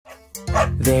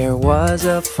There was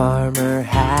a farmer,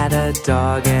 had a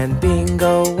dog, and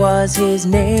Bingo was his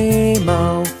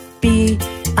name-o. B-I-N-G-O,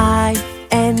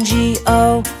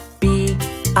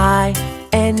 B-I-N-G-O,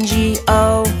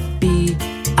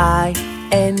 B-I-N-G-O,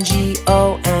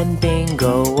 and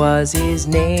Bingo was his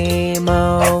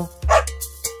name-o.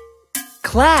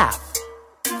 Clap!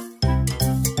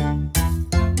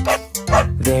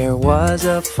 There was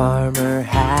a farmer,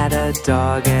 had a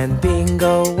dog, and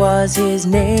Bingo was his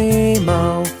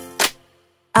name-o.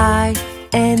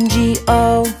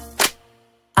 I-N-G-O,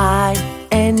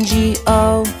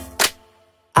 I-N-G-O,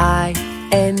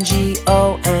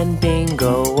 I-N-G-O, and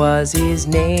Bingo was his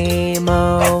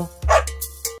name-o.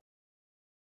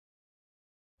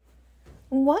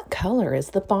 What color is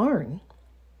the barn?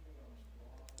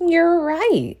 You're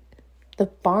right. The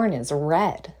barn is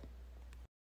red.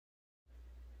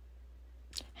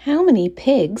 How many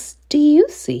pigs do you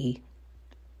see?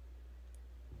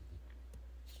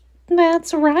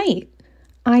 That's right.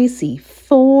 I see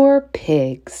 4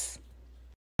 pigs.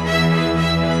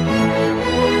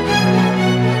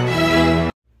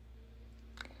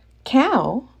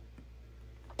 Cow,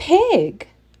 pig.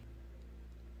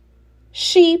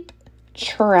 Sheep,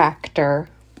 tractor.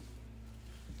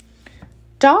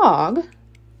 Dog,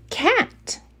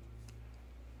 cat.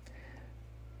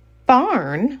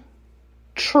 Barn,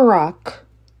 truck.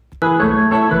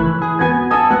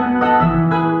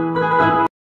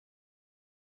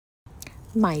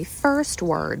 My first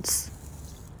words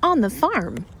on the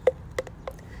farm: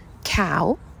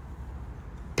 cow,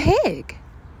 pig,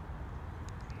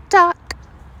 duck,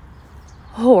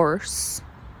 horse,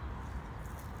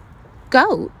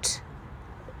 goat,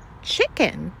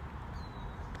 chicken,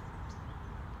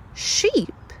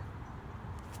 sheep,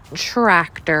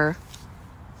 tractor,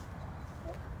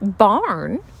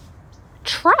 barn,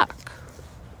 truck,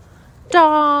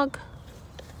 dog,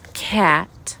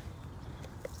 cat,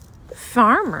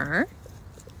 farmer,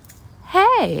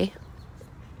 hay,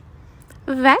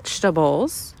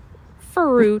 vegetables,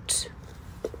 fruit.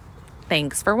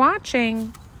 Thanks for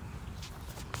watching.